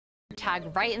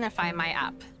AirTag right in the Find My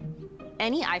app.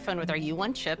 Any iPhone with our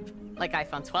U1 chip, like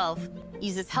iPhone 12,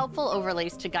 uses helpful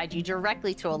overlays to guide you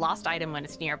directly to a lost item when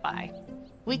it's nearby.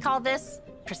 We call this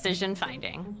precision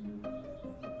finding.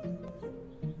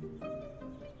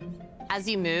 As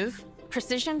you move,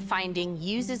 precision finding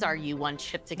uses our U1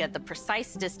 chip to get the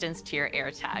precise distance to your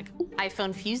AirTag.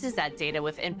 iPhone fuses that data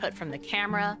with input from the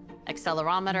camera,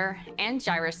 accelerometer, and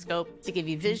gyroscope to give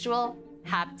you visual,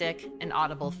 haptic, and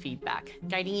audible feedback,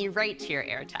 guiding you right to your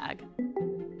AirTag.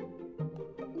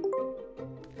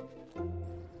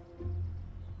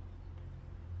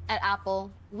 At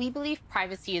Apple, we believe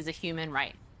privacy is a human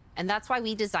right, and that's why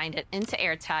we designed it into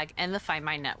AirTag and the Find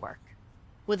My network.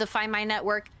 With the Find My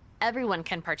network, everyone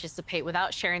can participate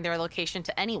without sharing their location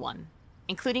to anyone,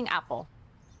 including Apple.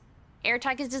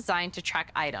 AirTag is designed to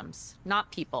track items,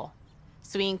 not people,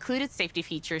 so we included safety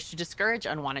features to discourage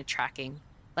unwanted tracking,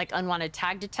 like unwanted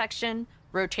tag detection,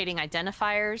 rotating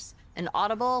identifiers, and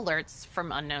audible alerts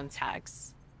from unknown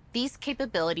tags. These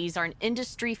capabilities are an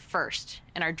industry first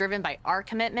and are driven by our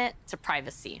commitment to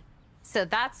privacy. So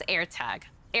that's AirTag.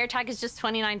 AirTag is just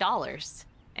 $29.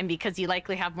 And because you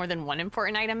likely have more than one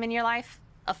important item in your life,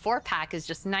 a 4-pack is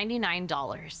just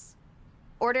 $99.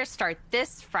 Orders start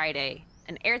this Friday,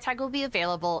 and AirTag will be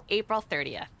available April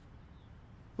 30th.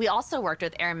 We also worked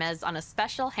with Hermes on a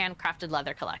special handcrafted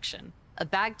leather collection, a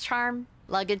bag charm,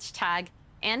 luggage tag,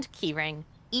 and keyring,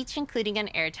 each including an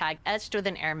AirTag etched with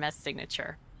an Hermes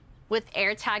signature. With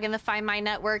AirTag and the Find My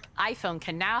network, iPhone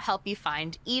can now help you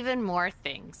find even more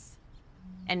things.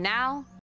 And now,